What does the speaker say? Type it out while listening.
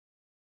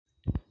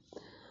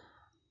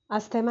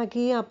Estem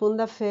aquí a punt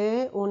de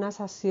fer una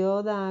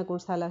sessió de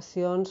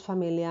constel·lacions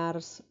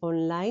familiars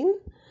online.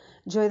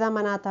 Jo he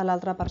demanat a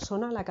l'altra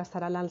persona, la que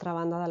estarà a l'altra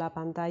banda de la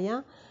pantalla,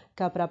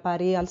 que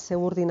prepari el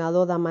seu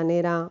ordinador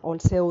o el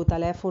seu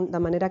telèfon de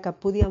manera que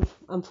pugui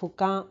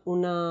enfocar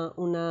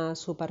una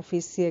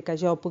superfície que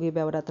jo pugui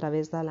veure a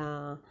través de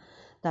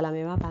la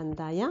meva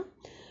pantalla.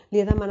 Li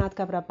he demanat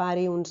que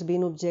prepari uns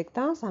 20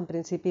 objectes, en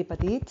principi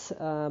petits,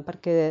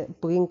 perquè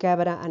puguin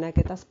cabre en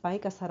aquest espai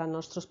que serà el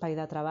nostre espai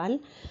de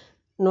treball,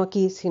 no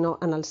aquí, sinó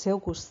en el seu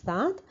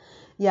costat,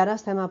 i ara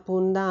estem a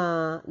punt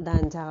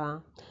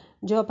d'engegar.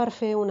 Jo, per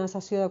fer una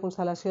sessió de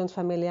constel·lacions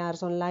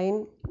familiars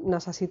online,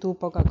 necessito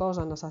poca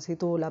cosa.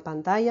 Necessito la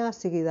pantalla,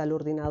 sigui de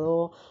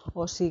l'ordinador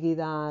o sigui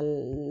la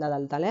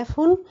del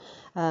telèfon,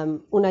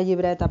 una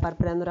llibreta per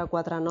prendre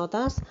 4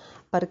 notes,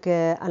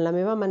 perquè en la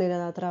meva manera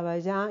de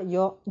treballar,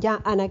 jo ja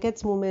en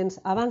aquests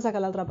moments, abans que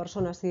l'altra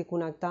persona estigui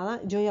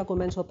connectada, jo ja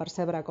començo a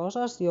percebre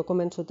coses, jo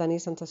començo a tenir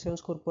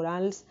sensacions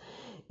corporals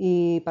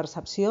i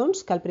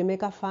percepcions, que el primer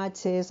que faig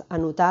és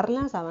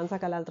anotar-les abans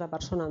que l'altra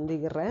persona em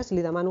digui res.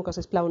 Li demano que,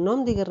 sisplau, no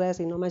em digui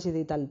res i no m'hagi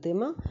dit el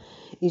tema,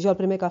 i jo el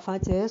primer que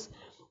faig és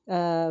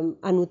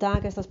anotar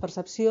aquestes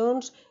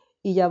percepcions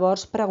i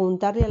llavors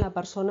preguntar-li a la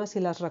persona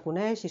si les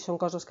reconeix, si són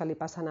coses que li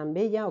passen a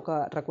ella o que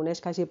reconeix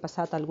que hagi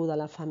passat algú de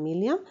la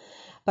família.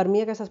 Per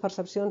mi aquestes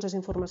percepcions és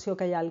informació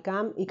que hi ha al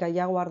camp i que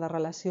ja guarda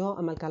relació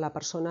amb el que a la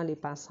persona li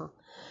passa.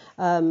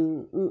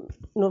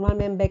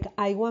 Normalment bec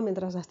aigua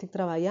mentre estic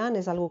treballant,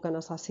 és una cosa que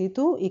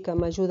necessito i que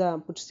m'ajuda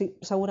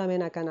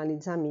segurament a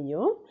canalitzar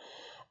millor.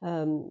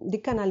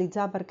 Dic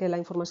canalitzar perquè la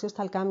informació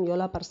està al camp, jo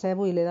la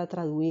percebo i l'he de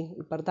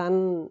traduir. Per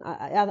tant,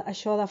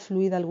 això ha de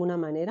fluir d'alguna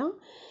manera.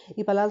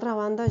 I per l'altra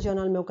banda, jo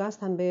en el meu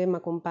cas també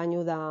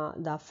m'acompanyo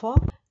de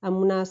foc, amb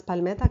una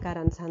espalmeta que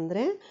ara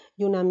encendré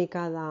i una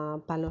mica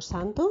de palo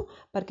santo,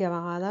 perquè a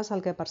vegades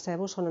el que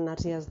percebo són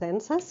energies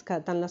denses,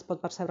 que tant les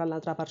pot percebre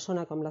l'altra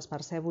persona com les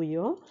percebo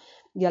jo,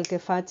 i el que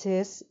faig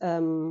és...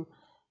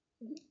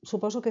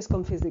 Suposo que és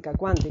com física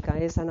quàntica,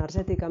 és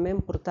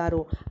energèticament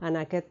portar-ho en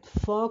aquest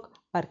foc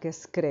perquè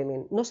es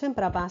cremin. No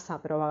sempre passa,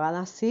 però a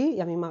vegades sí,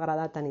 i a mi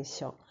m'agrada tenir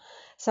això.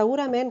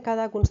 Segurament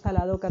cada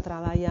constel·lador que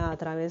treballa a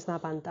través de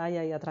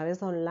pantalla i a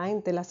través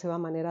d'online té la seva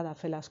manera de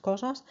fer les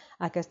coses,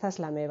 aquesta és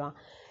la meva.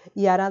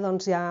 I ara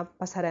doncs ja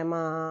passarem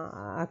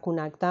a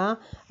connectar,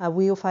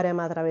 avui ho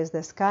farem a través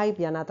de Skype,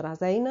 hi ha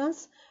altres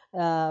eines,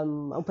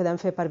 ho podem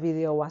fer per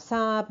vídeo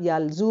WhatsApp, hi ha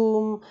el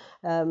Zoom,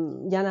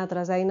 hi ha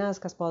altres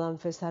eines que es poden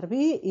fer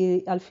servir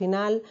i al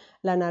final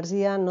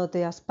l'energia no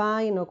té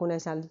espai, no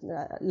coneix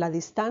la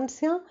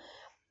distància.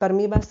 Per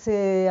mi va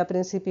ser a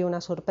principi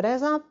una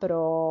sorpresa,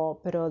 però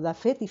de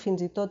fet i fins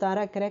i tot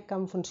ara crec que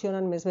em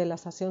funcionen més bé les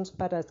sessions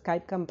per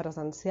Skype que en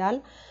presencial,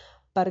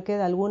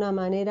 perquè d'alguna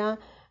manera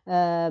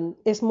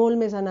és molt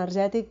més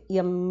energètic i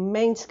amb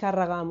menys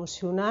càrrega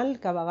emocional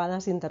que a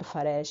vegades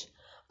interfereix.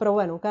 Però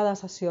bueno, cada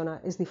sessió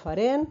és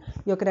diferent,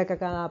 jo crec que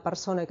cada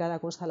persona i cada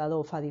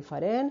constel·lador ho fa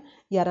diferent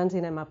i ara ens hi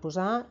anem a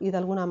posar i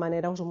d'alguna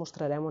manera us ho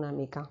mostrarem una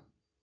mica.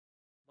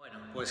 Bueno,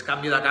 doncs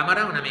canvio de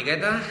càmera una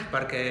miqueta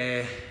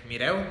perquè,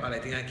 mireu,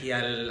 tinc aquí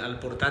el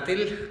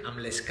portàtil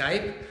amb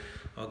l'Skype,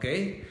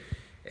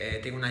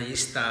 tinc una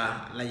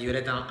llista, la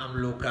llibreta amb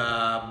el que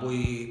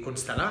vull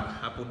constel·lar,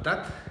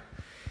 apuntat,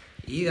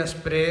 i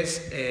després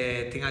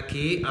tinc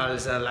aquí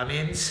els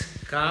elements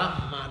que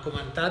m'ha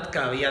comentat que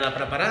havia de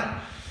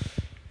preparar.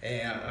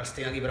 Els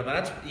tinc aquí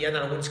preparats. Hi ha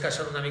alguns que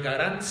són una mica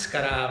grans, que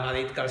ara m'ha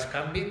dit que els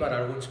canvi per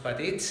alguns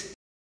petits.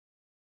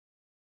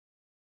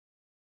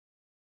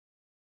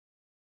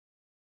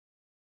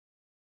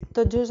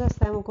 Tot just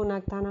estem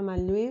connectant amb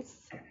el Lluís,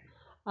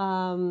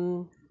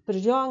 però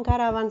jo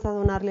encara abans de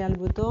donar-li el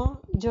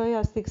botó, jo ja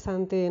estic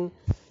sentint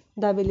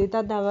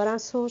debilitat de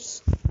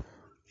braços,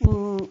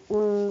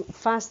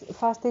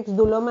 fàstics,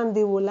 dolor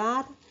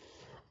mandibular,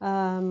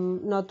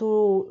 noto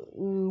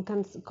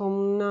com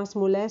unes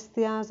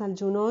molèsties als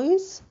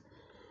genolls,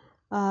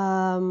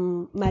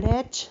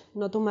 mareig,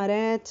 noto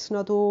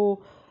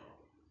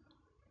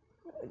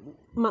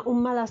un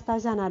malestar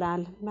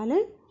general.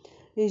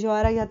 I jo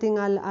ara ja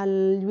tinc el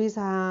Lluís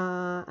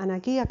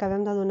aquí,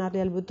 acabem de donar-li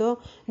el botó.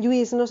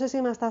 Lluís, no sé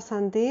si m'estàs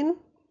sentint?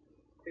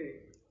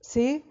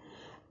 Sí?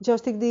 Jo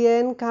estic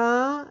dient que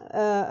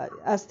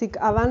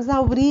abans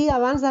d'obrir,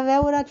 abans de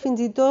veure't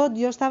fins i tot,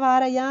 jo estava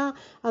ara ja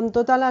amb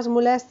totes les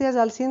molèsties,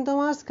 els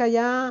símptomes, que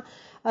ja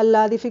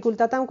la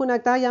dificultat en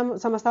connectar ja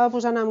se m'estava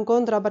posant en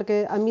contra,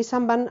 perquè a mi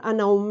se'm van en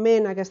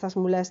augment aquestes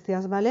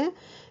molèsties.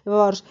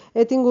 Llavors,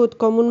 he tingut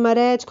com un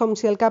mareig, com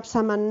si el cap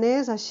se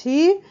m'anés,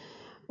 així,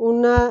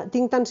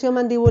 tinc tensió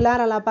mandibular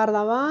a la part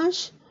de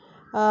baix,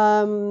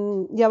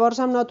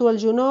 llavors em noto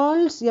els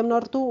genolls i em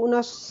noto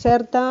una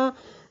certa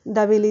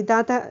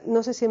debilitat,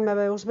 no sé si em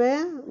veus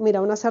bé,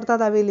 mira, una certa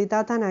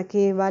debilitat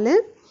aquí.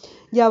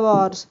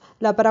 Llavors,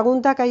 la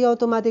pregunta que jo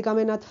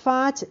automàticament et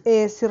faig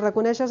és si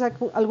reconeixes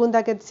algun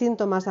d'aquests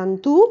símptomes en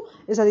tu,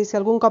 és a dir, si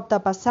algun cop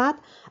t'ha passat.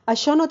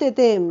 Això no té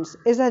temps,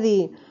 és a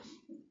dir,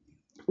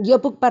 jo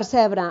puc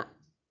percebre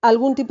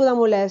algun tipus de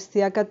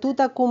molèstia que tu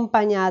t'ha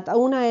acompanyat a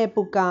una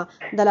època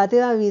de la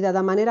teva vida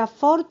de manera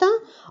forta,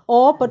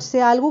 o pot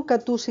ser algo que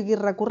tu siguis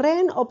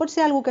recurrent, o pot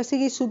ser algo que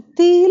sigui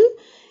subtil,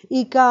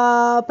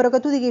 però que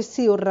tu diguis,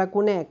 sí, ho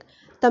reconec.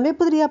 També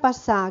podria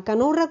passar que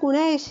no ho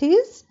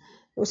reconeixis,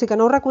 o sigui, que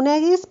no ho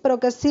reconeguis, però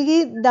que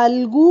sigui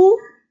d'algú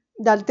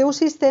del teu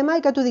sistema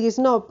i que tu diguis,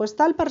 no, doncs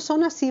tal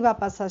persona sí va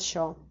passar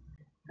això.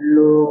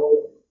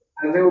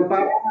 Al meu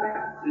pare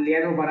li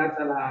han operat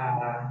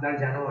del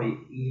genoll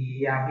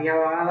i a mi a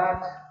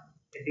vegades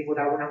he tingut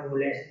alguna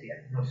molèstia.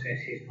 No sé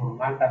si és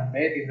normal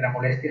també tindre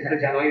molèsties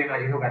al genoll,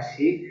 m'imagino que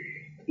sí.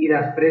 I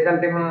després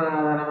del tema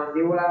de la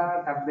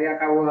mandíbula també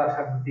acabo de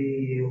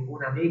sentir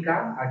una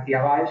mica aquí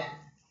a baix,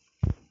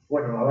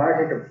 bueno, a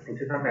baix i que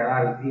potser també a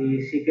dalt.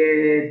 I sí que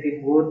he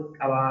tingut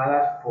a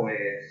vegades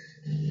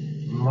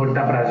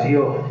molta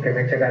pressió, que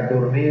m'he aixecat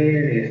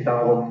dormint i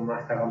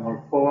estava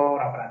molt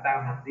fort,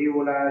 apretant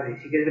mandíbules, i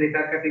sí que és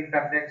veritat que tinc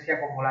tendència a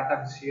acumular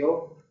tensió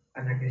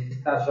en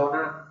aquesta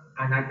zona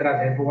en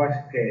altres èpoques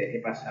que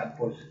he passat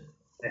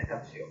més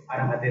tensió.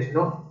 Ara mateix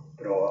no,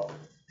 però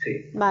sí.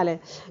 Vale.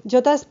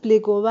 Jo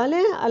t'explico,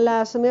 vale?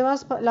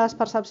 Les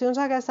percepcions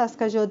aquestes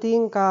que jo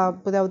tinc que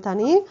podeu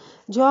tenir,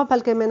 jo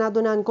pel que m'he anat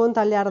donant compte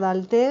al llarg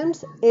del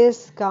temps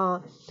és que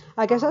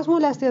aquestes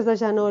molèsties de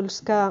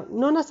genolls que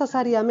no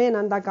necessàriament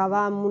han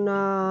d'acabar amb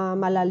una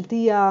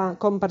malaltia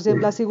com per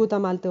exemple ha sigut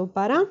amb el teu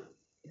pare,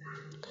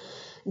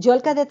 jo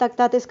el que he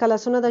detectat és que a la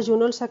zona de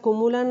genoll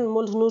s'acumulen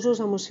molts nusos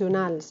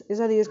emocionals. És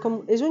a dir,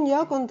 és un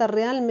lloc on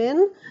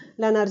realment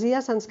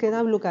l'energia se'ns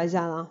queda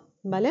bloquejada.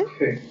 Vale?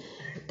 Sí.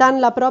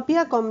 Tant la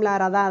pròpia com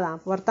l'heredada.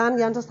 Per tant,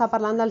 ja ens està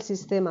parlant del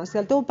sistema. Si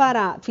el teu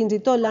pare fins i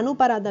tot l'han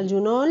operat dels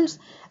genolls,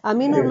 a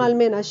mi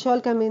normalment això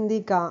el que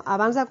m'indica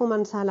abans de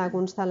començar la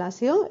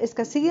constel·lació és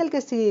que sigui el que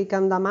sigui que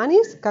em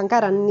demanis, que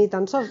encara ni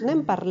tan sols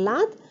n'hem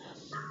parlat,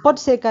 pot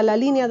ser que la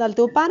línia del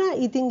teu pare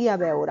hi tingui a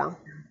veure.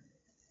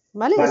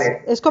 Vale?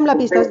 És com la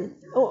pista.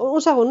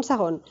 Un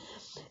segon.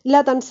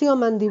 La tensió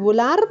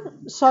mandibular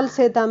sol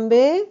ser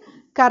també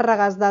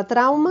càrregues de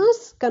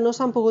traumes que no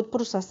s'han pogut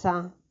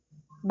processar.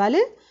 Vale?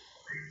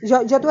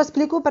 Jo t'ho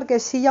explico perquè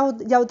així ja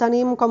ho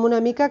tenim com una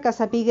mica que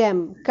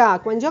sapiguem que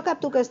quan jo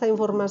capto aquesta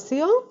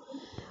informació,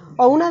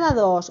 o una de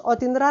dos, o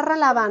tindrà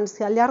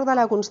rellevància al llarg de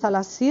la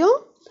constel·lació,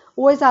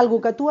 o és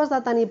algo que tu has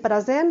de tenir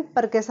present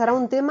perquè serà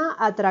un tema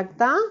a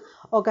tractar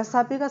o que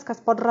sàpigues que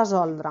es pot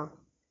resoldre.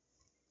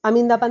 Amb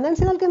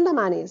independència del que em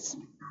demanis,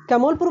 que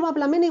molt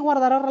probablement hi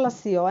guardarà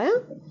relació,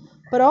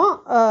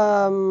 però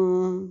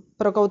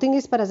que ho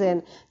tinguis present.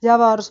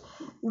 Llavors,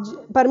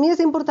 per mi és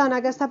important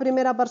aquesta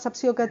primera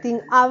percepció que tinc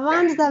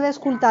abans d'haver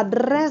escoltat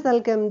res del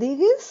que em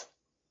diguis,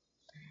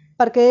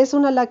 perquè és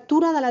una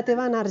lectura de la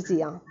teva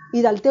energia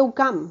i del teu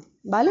camp,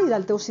 i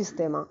del teu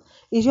sistema.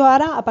 I jo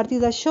ara, a partir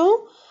d'això,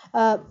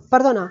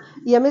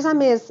 i a més,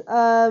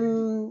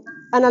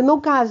 en el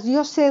meu cas,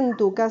 jo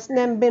sento que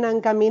anem ben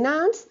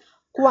encaminats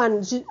quan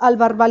al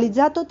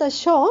verbalitzar tot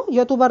això,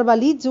 jo t'ho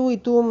verbalitzo i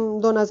tu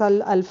em dones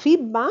el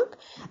feedback,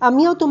 a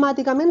mi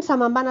automàticament se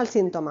me'n van els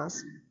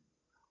símptomes.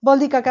 Vol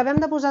dir que acabem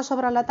de posar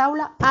sobre la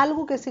taula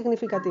alguna que és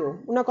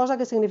significatiu, una cosa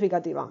que és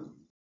significativa.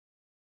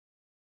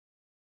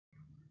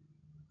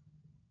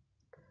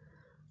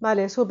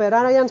 Vale, super,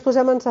 ara ja ens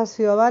posem en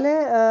sessió, vale?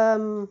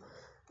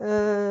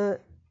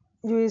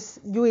 Lluís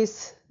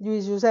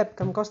Josep,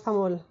 que em costa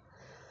molt.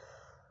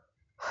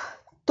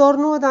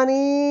 Torno a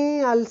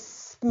tenir els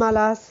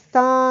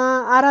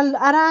malestar.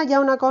 Ara hi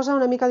ha una cosa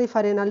una mica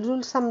diferent, els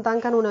ulls se'm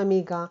tanquen una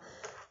mica.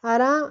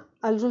 Ara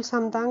els ulls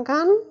se'm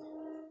tanquen,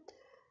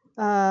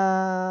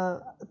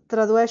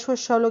 tradueixo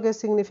això el que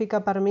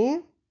significa per mi.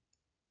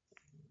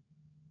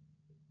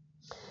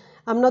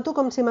 Em noto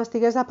com si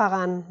m'estigués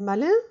apagant,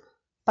 vale?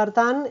 Per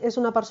tant,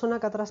 és una persona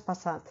que ha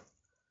traspassat.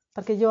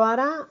 Perquè jo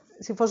ara,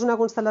 si fos una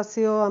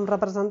constel·lació amb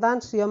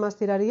representants, jo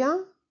m'estiraria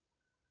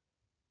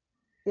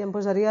i em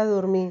posaria a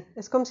dormir.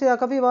 És com si de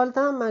cop i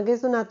volta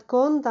m'hagués donat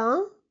compte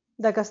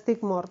de que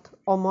estic mort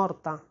o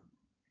morta.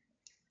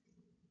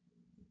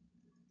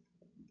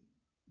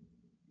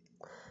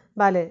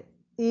 Vale.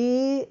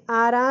 I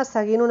ara,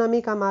 seguint una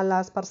mica amb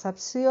les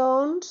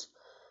percepcions,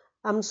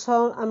 em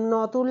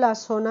noto la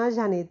zona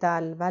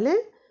genital, vale?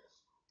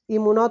 I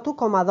m'ho noto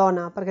com a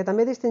dona, perquè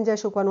també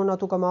distingeixo quan ho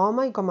noto com a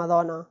home i com a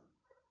dona.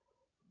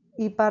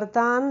 I per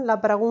tant, la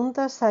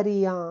pregunta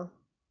seria: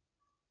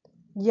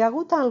 hi ha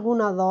hagut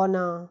alguna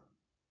dona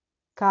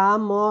que ha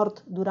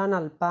mort durant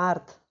el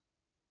part?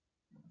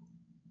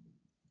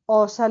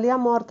 O se li ha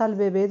mort el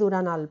bebè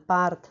durant el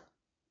part?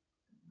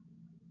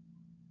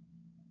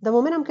 De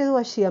moment em quedo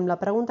així, amb la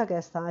pregunta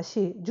aquesta,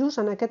 així, just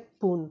en aquest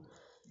punt.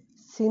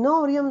 Si no,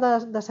 hauríem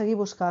de seguir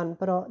buscant,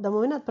 però de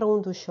moment et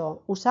pregunto això.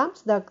 Ho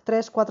saps de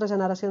 3-4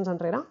 generacions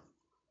enrere?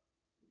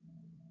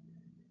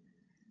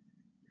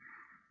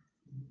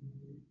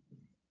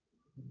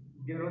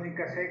 Jo l'únic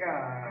que sé que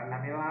la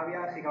meva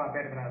àvia sí que va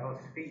perdre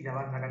 2 fills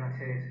abans que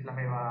naixés la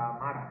meva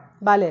mare.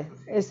 Vale,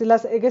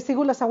 hauria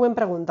sigut la següent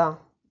pregunta.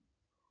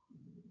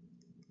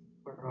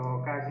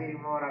 Però que hagi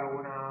mort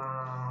alguna...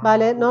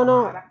 Vale, no,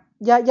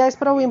 ja és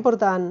prou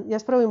important,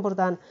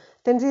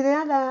 Tens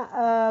idea de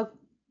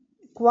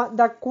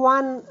de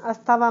quan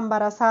estava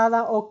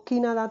embarassada o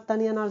quina edat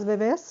tenien els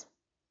bebès?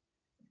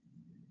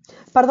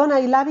 Perdona,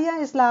 i l'àvia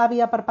és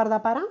l'àvia per part de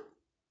pare?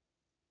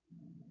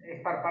 És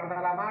per part de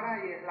la mare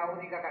i és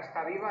l'única que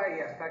està viva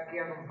i està aquí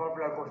en un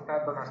poble al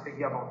costat d'on estic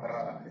jo a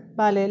Montferrada.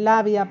 Vale,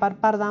 l'àvia per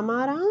part de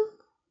mare,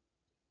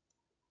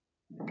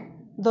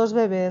 2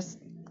 bebès.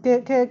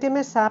 Què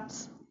més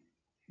saps?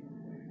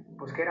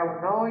 Pues que era un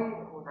noi,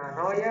 una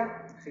noia,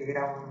 o sigui,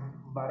 era un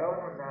baró,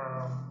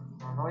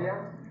 una noia,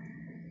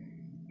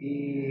 i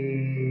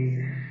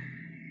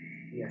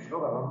això,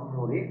 que van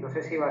morir. No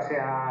sé si va ser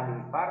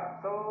al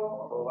parto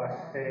o va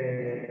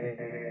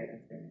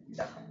ser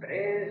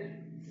després.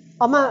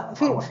 Home,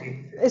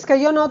 és que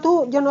jo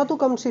noto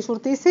com si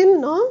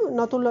sortissin, no?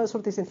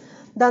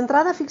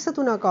 D'entrada, fixa't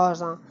una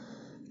cosa.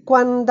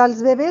 Quan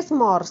dels bebès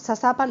morts se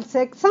sap el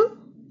sexe,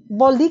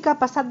 vol dir que ha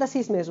passat de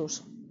 6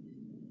 mesos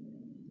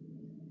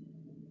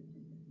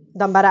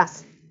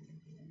d'embaràs.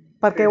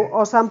 Perquè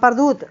o s'han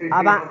perdut,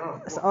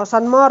 o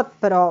s'han mort,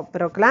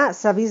 però clar,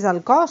 s'ha vist el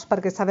cos,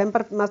 perquè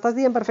m'estàs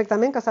dient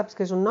perfectament que saps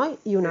que és un noi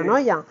i una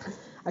noia.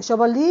 Això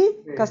vol dir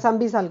que s'han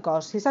vist el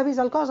cos. Si s'ha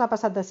vist el cos, ha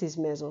passat de 6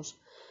 mesos.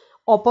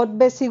 O pot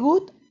haver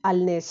sigut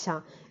al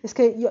néixer. És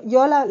que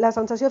jo la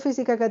sensació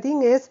física que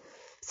tinc és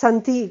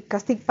sentir que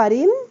estic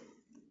parint,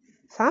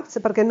 saps?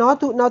 Perquè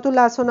noto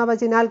la zona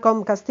vaginal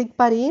com que estic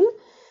parint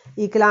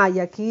i clar, i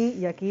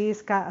aquí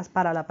és que es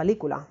para la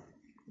pel·lícula.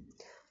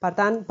 Per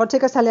tant, pot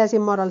ser que se li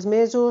hagin mort els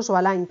mesos o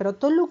a l'any, però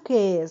tot el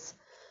que és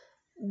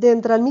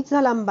d'entre el mig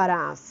de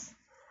l'embaràs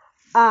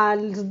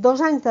als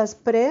 2 anys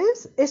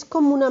després és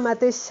com una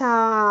mateixa...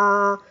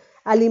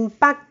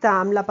 L'impacte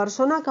amb la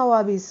persona que ho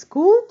ha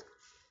viscut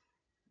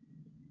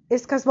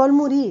és que es vol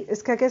morir.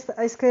 És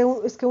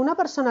que una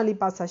persona li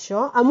passa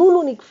això amb un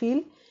únic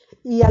fill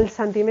i el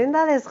sentiment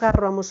de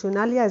desgarro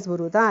emocional ja és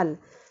brutal.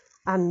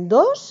 En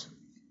 2,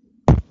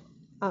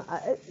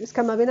 és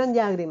que me venen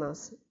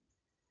llàgrimes.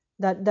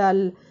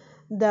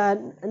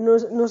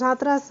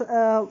 Nosaltres,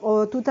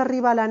 o tu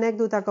t'arriba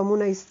l'anècdota com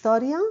una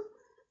història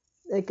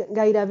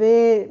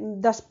gairebé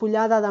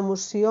despullada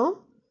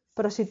d'emoció,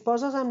 però si et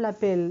poses amb la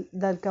pell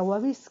del que ho ha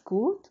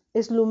viscut,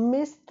 és el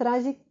més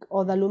tràgic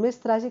o de lo més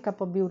tràgic que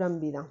pot viure en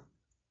vida.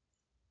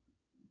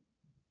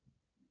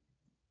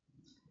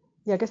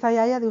 I aquesta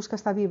iaia dius que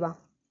està viva.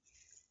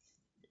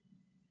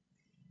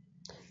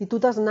 I tu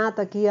t'has anat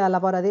aquí a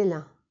la vora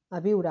d'ella, a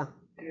viure.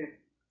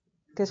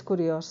 Que és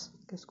curiós,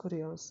 que és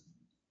curiós.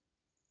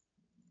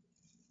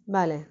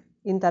 Vale,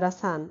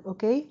 interessant,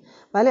 ok?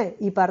 Vale,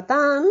 i per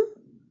tant,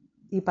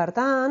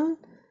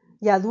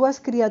 hi ha 2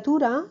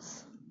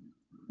 criatures,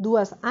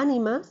 2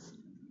 ànimes,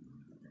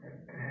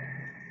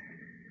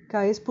 que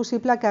és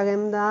possible que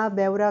haguem de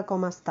veure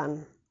com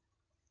estan.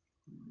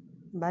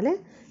 Vale?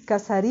 Que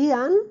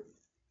serien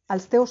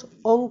els teus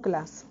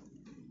oncles.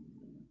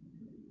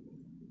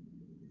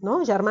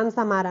 No? Germans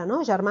de mare,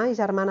 no? Germà i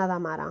germana de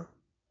mare.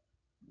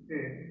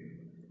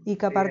 I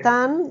que, per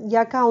tant, hi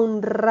ha que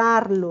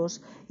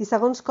honrar-los i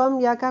segons com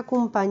hi ha que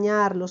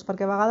acompanyar-los,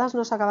 perquè a vegades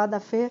no s'ha acabat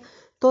de fer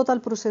tot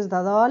el procés de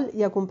dol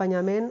i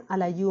acompanyament a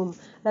la llum.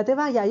 La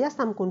teva iaia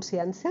està amb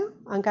consciència?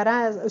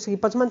 Encara, o sigui,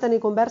 pots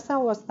mantenir conversa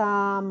o està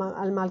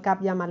amb el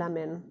cap ja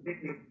malament?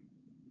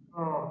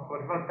 No,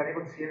 pots mantenir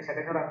consciència,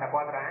 té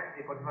 94 anys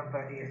i pots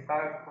mantenir, està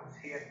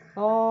conscient.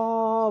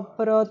 Oh,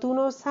 però tu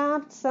no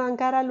saps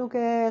encara el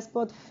que es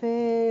pot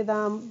fer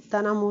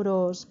tan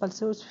amorós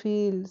pels seus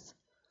fills.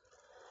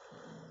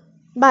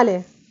 Vale,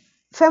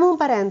 fem un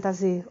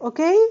parèntesi, ok?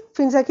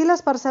 Fins aquí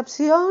les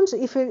percepcions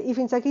i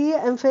fins aquí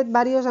hem fet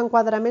diversos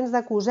enquadraments de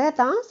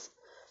cosetes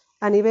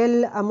a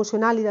nivell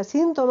emocional i de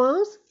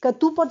símptomes que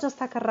tu pots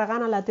estar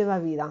carregant a la teva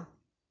vida,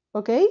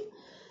 ok?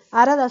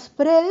 Ara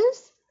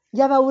després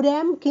ja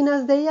veurem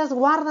quines d'elles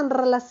guarden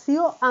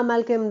relació amb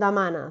el que em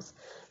demanes.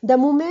 De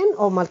moment,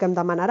 o amb el que em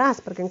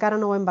demanaràs, perquè encara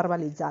no ho hem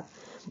verbalitzat.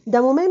 De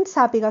moment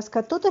sàpigues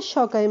que tot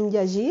això que hem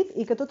llegit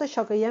i que tot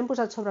això que ja hem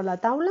posat sobre la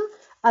taula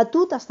a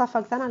tu t'està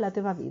afectant a la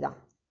teva vida.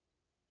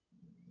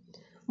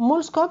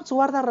 Molts cops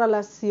guarda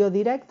relació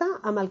directa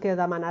amb el que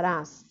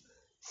demanaràs.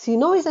 Si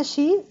no és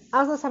així,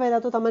 has de saber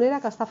de tota manera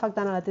que està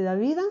afectant a la teva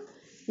vida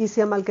i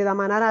si amb el que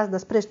demanaràs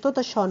després tot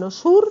això no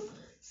surt,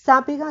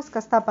 sàpigues que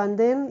està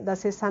pendent de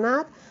ser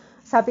sanat,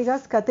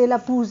 sàpigues que té la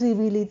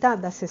possibilitat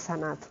de ser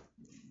sanat.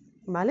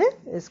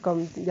 És com,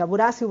 ja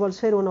veuràs si vols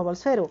fer-ho o no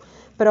vols fer-ho.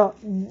 Però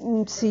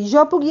si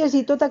jo puc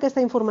llegir tota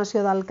aquesta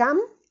informació del camp,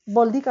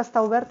 vol dir que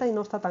està oberta i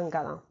no està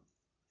tancada.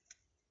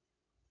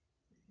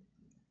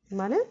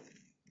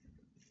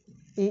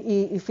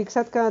 I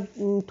fixa't que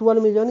tu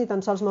potser ni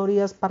tan sols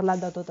m'hauries parlat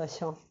de tot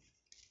això.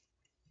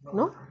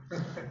 No?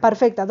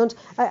 Perfecte, doncs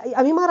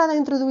a mi m'agrada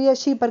introduir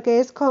així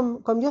perquè és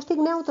com jo estic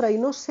neutra i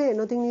no sé,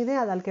 no tinc ni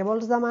idea del que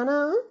vols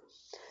demanar,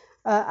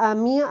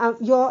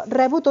 jo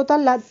rebo tota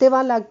la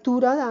teva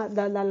lectura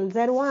dels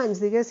 0 anys,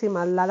 diguéssim,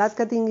 a l'edat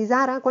que tinguis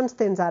ara. Quants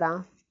tens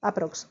ara?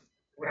 Aprox.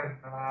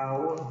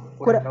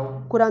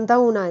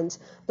 41 anys.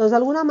 Doncs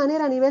d'alguna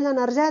manera a nivell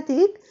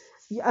energètic,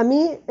 a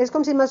mi és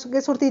com si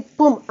m'hagués sortit,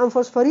 pum, en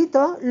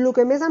fosforito, el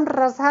que més em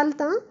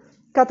ressalta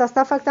que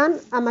t'està afectant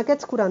amb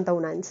aquests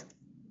 41 anys.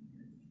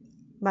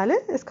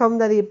 És com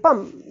de dir,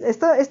 pom,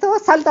 esto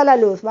salta a la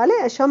luz,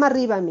 això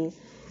m'arriba a mi.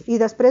 I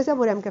després ja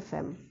veurem què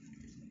fem.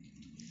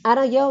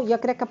 Ara jo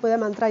crec que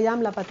podem entrar ja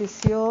amb la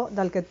petició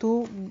del que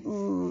tu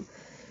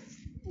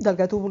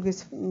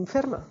vulguis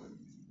fer-me.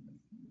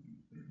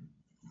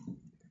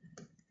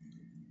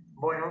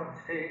 Bueno,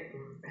 sí,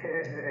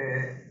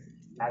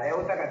 la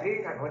deuta que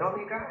tinc,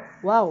 econòmica,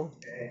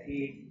 sí,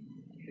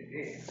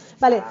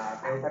 la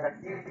deuta que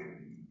tinc.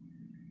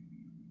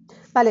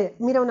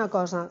 Mira una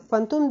cosa,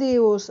 quan tu em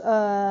dius,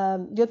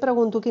 jo et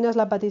pregunto quina és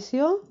la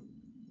petició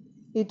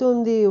i tu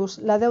em dius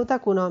la deuta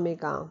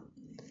econòmica.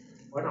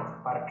 Bueno,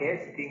 per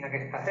què tinc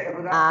aquesta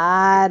deuta?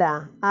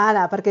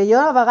 Ara, perquè jo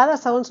a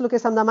vegades, segons el que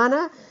se'm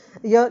demana,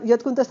 jo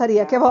et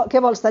contestaria,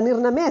 què vols,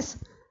 tenir-ne més?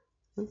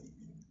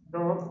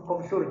 No, com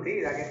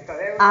sortir d'aquesta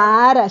deuta?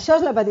 Ara, això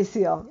és la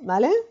petició,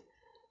 ¿vale?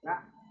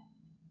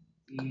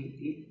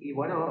 I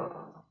bueno,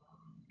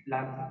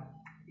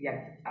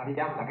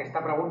 aquesta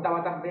pregunta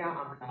va també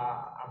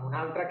amb una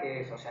altra, que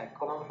és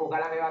com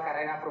enfocar la meva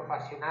carrera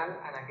professional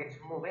en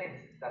aquests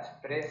moments,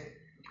 després,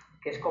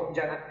 que és com,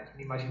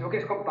 m'imagino que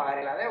és com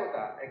pagaré la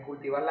deuta, he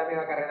cultivat la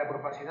meva carrera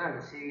professional,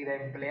 sigui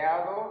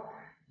d'empleado,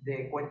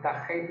 de cuenta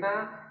ajena,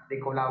 de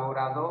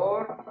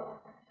colaborador,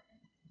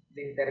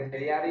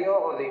 d'intermediario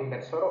o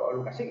d'inversor o el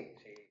que sigui.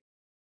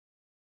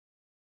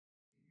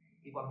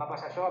 I quan va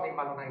passar això a mi em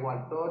va donar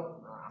igual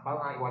tot, et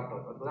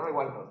donava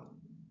igual tot.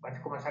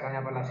 Vaig començar a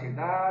caminar per la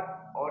ciutat,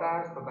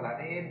 hores, tota la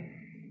nit,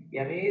 i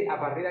a mi, a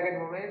partir d'aquest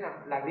moment,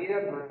 la vida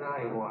em donava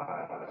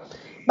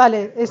igual.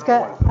 És que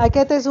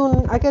aquest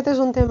és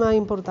un tema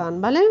important,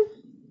 ¿vale?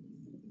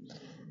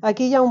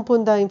 Aquí hi ha un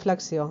punt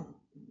d'inflexió.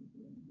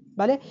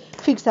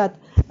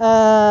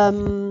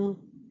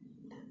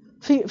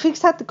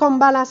 Fixa't com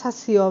va la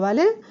sessió,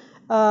 ¿vale?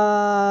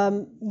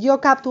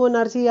 Jo capto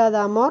energia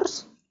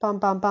d'amors, pam,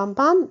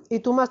 i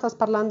tu m'estàs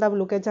parlant de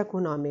bloqueig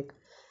econòmic.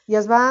 I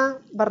es va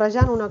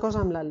barrejant una cosa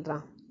amb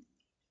l'altra.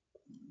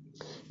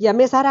 I a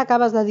més ara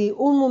acabes de dir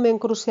un moment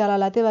crucial a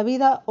la teva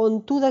vida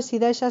on tu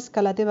decideixes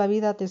que la teva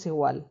vida t'és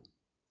igual.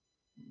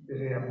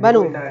 Sí, amb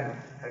 18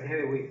 anys, tenia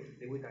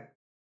 18 anys.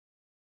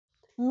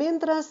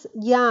 Mentre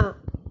hi ha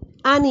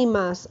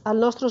ànimes al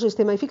nostre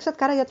sistema, i fixa't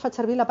que ara ja et faig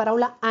servir la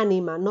paraula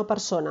ànima, no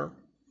persona,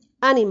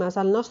 ànimes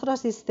al nostre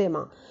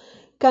sistema,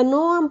 que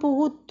no han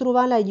pogut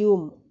trobar la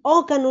llum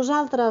o que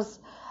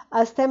nosaltres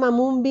estem en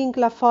un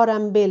vincle fora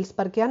amb ells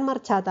perquè han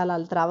marxat a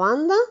l'altra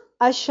banda,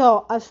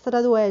 això es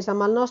tradueix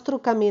amb el nostre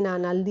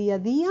caminant al dia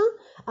a dia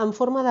en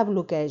forma de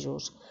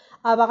bloquejos.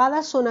 A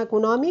vegades són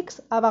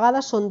econòmics, a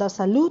vegades són de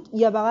salut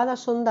i a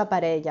vegades són de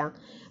parella,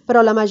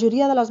 però la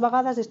majoria de les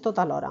vegades és tot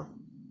alhora.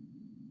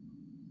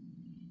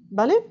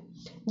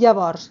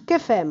 Llavors, què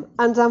fem?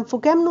 Ens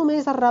enfoquem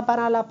només a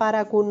reparar la part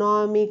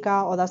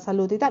econòmica o de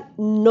salut i tal?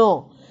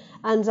 No!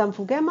 Ens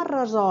enfoquem a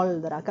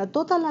resoldre que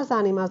totes les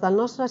ànimes del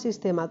nostre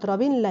sistema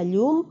trobin la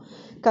llum,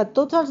 que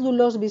tots els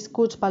dolors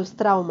viscuts pels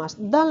traumes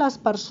de les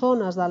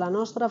persones de la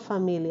nostra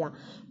família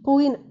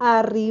puguin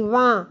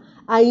arribar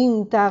a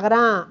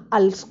integrar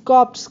els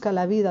cops que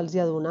la vida els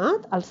ha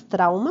donat, els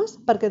traumes,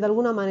 perquè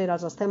d'alguna manera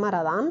els estem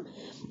heredant,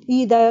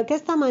 i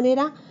d'aquesta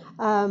manera,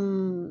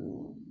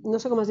 no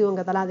sé com es diu en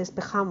català,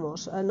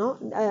 despejamos,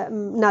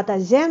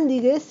 netegem,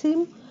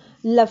 diguéssim,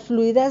 la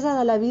fluïdesa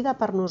de la vida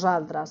per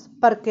nosaltres,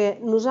 perquè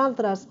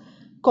nosaltres,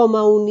 com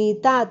a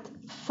unitat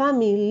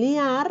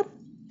familiar,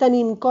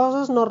 tenim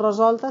coses no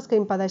resoltes que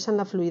impedeixen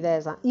la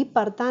fluïdesa i,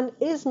 per tant,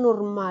 és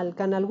normal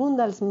que en algun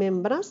dels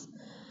membres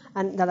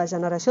de les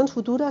generacions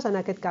futures, en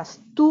aquest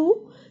cas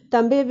tu,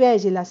 també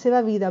vegi la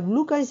seva vida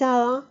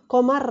bloquejada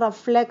com a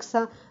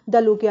reflexe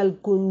de lo que el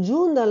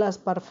conjunt de les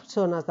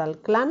persones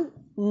del clan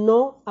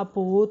no ha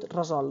pogut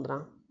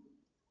resoldre.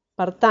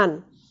 Per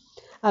tant,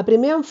 el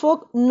primer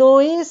enfoc no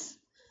és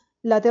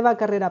la teva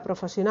carrera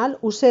professional,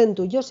 ho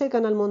sento, jo sé que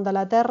en el món de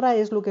la Terra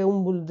és el que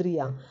un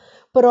voldria,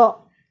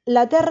 però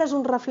la Terra és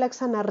un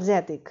reflex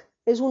energètic,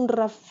 és un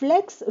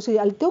reflex, o sigui,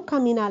 el teu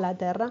caminar a la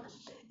Terra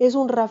és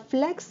un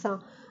reflex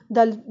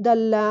de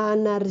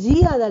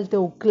l'energia del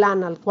teu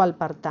clan al qual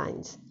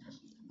pertanys.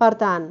 Per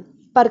tant,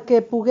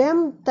 perquè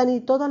puguem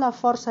tenir tota la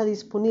força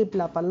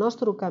disponible pel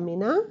nostre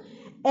caminar,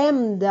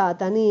 hem de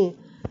tenir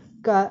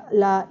que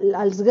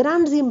els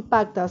grans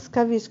impactes que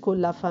ha viscut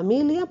la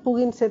família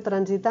puguin ser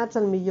transitats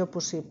el millor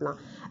possible.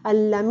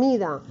 En la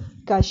mida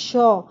que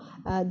això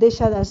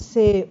deixa de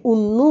ser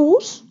un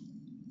nus,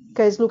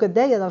 que és el que et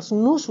deia dels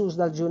nusos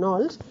dels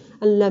genols,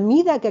 en la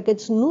mida que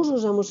aquests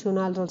nusos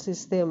emocionals al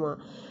sistema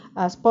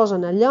es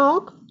posen a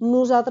lloc,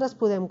 nosaltres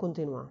podem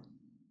continuar.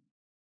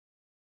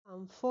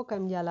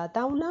 Enfoca'm ja la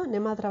taula,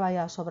 anem a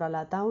treballar sobre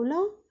la taula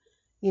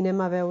i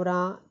anem a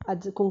veure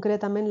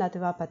concretament la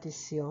teva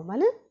petició,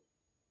 d'acord?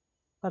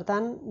 Per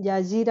tant,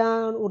 ja gira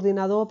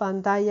ordinador,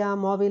 pantalla,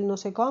 mòbil, no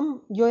sé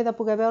com, jo he de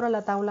poder veure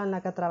la taula en la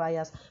que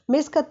treballes.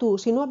 Més que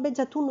tu, si no et veig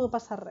a tu no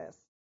passa res.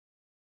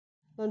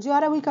 Doncs jo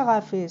ara vull que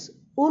agafis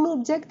un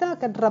objecte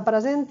que et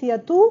representi a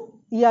tu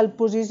i el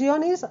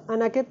posicionis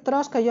en aquest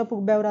tros que jo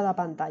puc veure de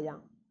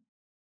pantalla.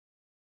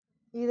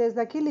 I des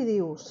d'aquí li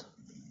dius,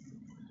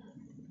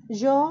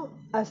 jo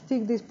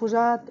estic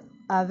disposat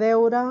a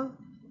veure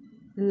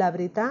la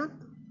veritat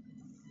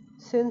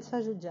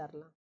sense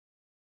jutjar-la.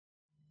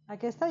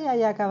 Aquesta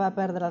iaia que va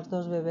perdre els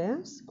 2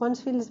 bebès,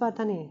 quants fills va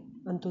tenir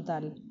en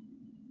total?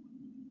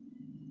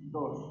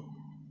 2.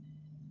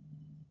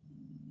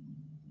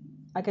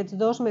 Aquests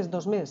 2 més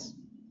 2 més.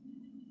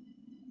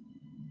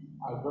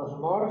 Els 2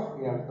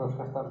 morts i els 2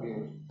 que estan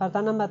vius. Per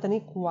tant, en va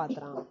tenir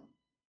 4.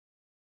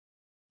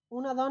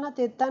 Una dona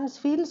té tants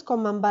fills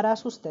com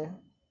embarassos té.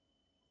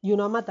 I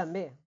un home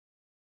també.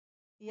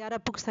 I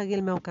ara puc seguir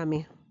el meu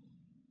camí.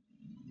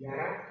 I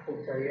ara puc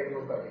seguir el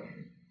meu camí.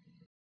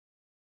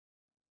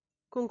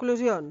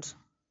 Conclusions.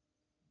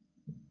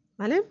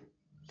 Vale?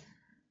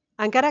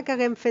 Encara que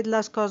haguem fet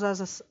les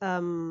coses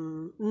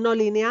no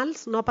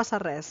lineals, no passa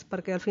res,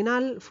 perquè al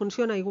final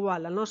funciona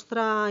igual. El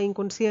nostre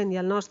inconscient i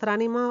el nostre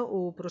ànima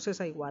ho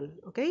processa igual.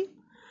 Okay?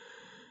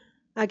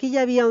 Aquí hi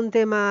havia un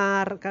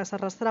tema que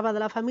s'arrastrava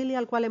de la família,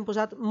 al qual hem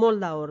posat molt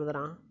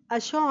d'ordre.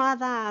 Això ha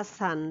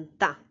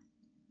d'assentar.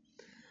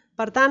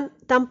 Per tant,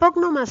 tampoc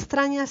no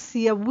m'estranya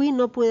si avui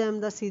no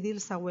podem decidir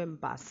el següent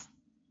pas,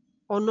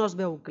 o no es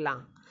veu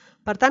clar.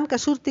 Per tant, que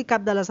surti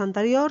cap de les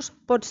anteriors,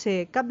 pot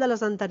ser cap de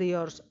les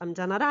anteriors en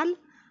general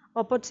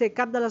o pot ser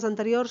cap de les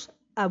anteriors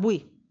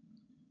avui.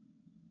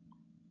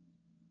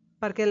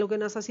 Perquè el que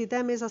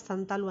necessitem és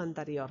assentar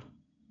l'anterior.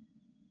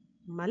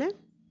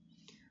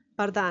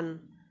 Per tant,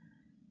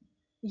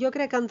 jo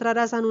crec que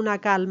entraràs en una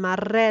calma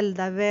arrel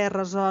d'haver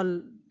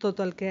resolt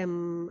tot el que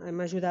hem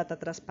ajudat a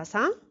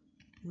traspassar,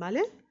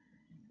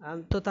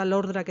 amb tot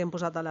l'ordre que hem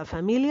posat a la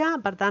família.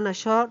 Per tant,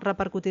 això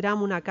repercutirà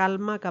en una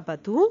calma cap a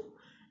tu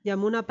i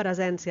amb una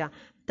presència.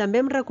 També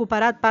hem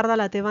recuperat part de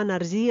la teva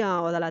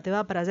energia o de la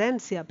teva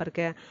presència,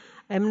 perquè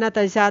hem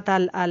netejat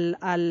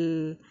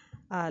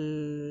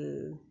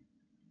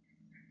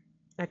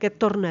aquest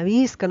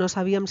tornavís que no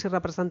sabíem si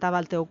representava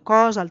el teu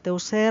cos, el teu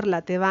ser,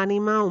 la teva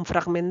ànima, un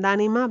fragment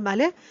d'ànima,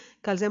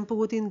 que els hem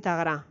pogut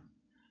integrar.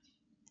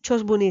 Això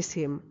és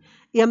boníssim.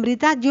 I en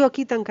veritat jo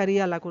aquí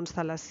tancaria la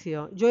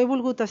constel·lació. Jo he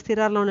volgut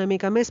estirar-la una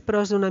mica més,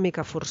 però és una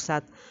mica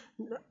forçat.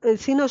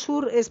 Si no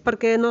surt és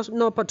perquè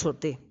no pot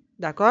sortir.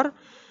 D'acord?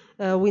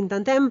 Ho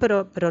intentem,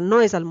 però no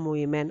és el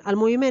moviment. El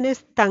moviment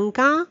és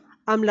tancar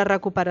amb la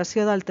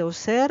recuperació del teu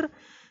ser,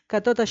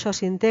 que tot això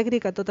s'integri,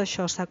 que tot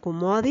això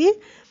s'acomodi,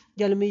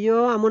 i potser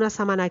en una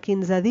setmana,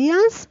 15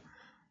 dies,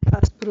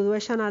 es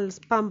produeixen els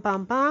pam,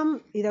 pam,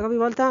 pam, i de cop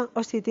i volta,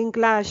 hosti, tinc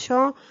clar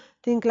això,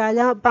 tinc clar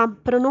allà, pam,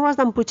 però no ho has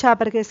d'emputxar,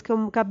 perquè és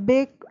com que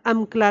ve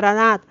amb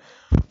claredat.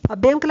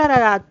 Ve amb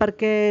claredat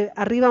perquè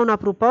arriba una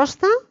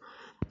proposta,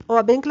 o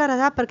ben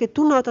claredat perquè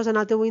tu notes en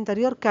el teu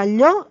interior que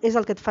allò és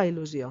el que et fa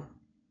il·lusió.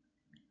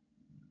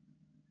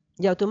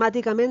 I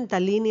automàticament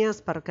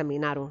t'alínies per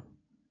caminar-ho.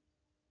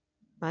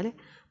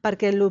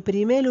 Perquè el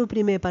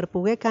primer per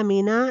poder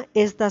caminar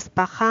és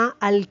despejar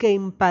el que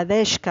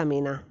impedeix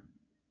caminar.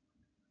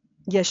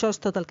 I això és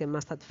tot el que hem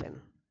estat fent.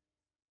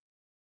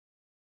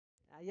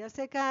 Ja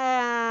sé que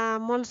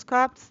molts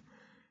cops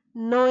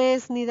no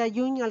és ni de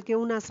lluny el que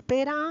un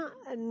espera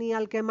ni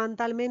el que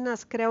mentalment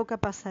es creu que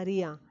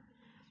passaria.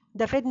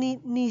 De fet,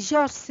 ni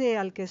jo sé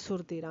el que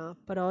sortirà,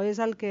 però és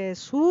el que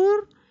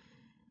surt,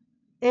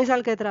 és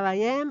el que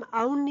treballem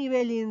a un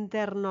nivell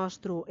intern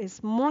nostre.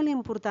 És molt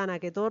important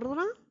aquest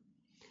ordre,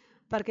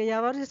 perquè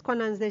llavors és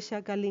quan ens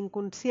deixa que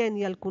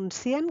l'inconscient i el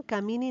conscient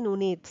caminin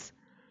units.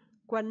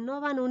 Quan no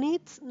van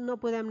units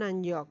no podem anar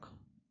enlloc.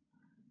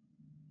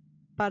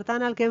 Per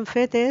tant, el que hem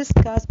fet és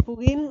que es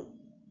puguin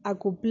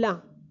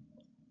acoplar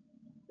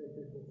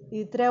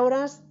i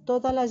treure's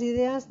totes les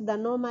idees de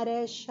no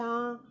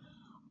mereixer,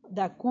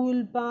 de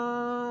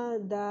culpa,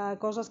 de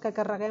coses que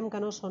carreguem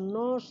que no són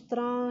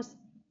nostres,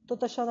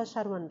 tot això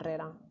deixar-ho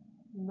enrere.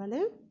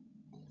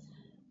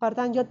 Per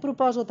tant, jo et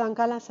proposo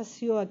tancar la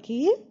sessió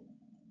aquí.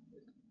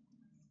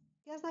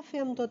 Què has de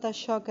fer amb tot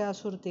això que ha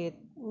sortit?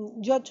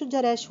 Jo et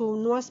suggereixo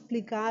no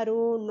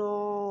explicar-ho,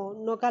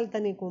 no cal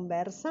tenir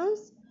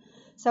converses.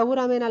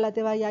 Segurament a la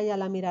teva iaia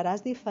la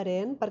miraràs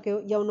diferent perquè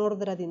hi ha un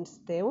ordre dins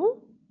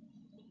teu.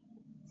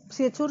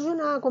 Si et surt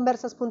una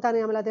conversa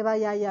espontània amb la teva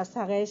iaia,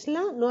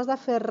 segueix-la. No has de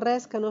fer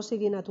res que no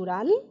sigui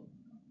natural.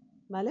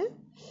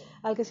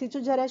 El que sí et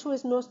suggereixo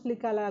és no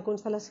explicar la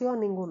constel·lació a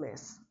ningú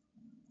més.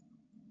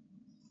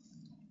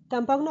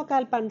 Tampoc no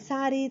cal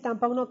pensar-hi,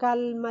 tampoc no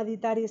cal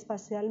meditar-hi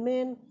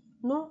especialment.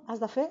 No has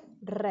de fer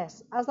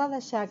res. Has de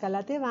deixar que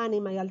la teva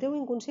ànima i el teu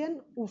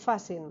inconscient ho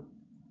facin,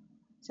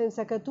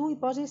 sense que tu hi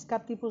posis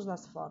cap tipus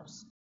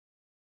d'esforç.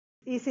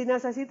 I si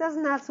necessites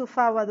anar al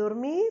sofà o a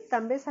dormir,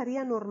 també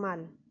seria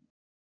normal.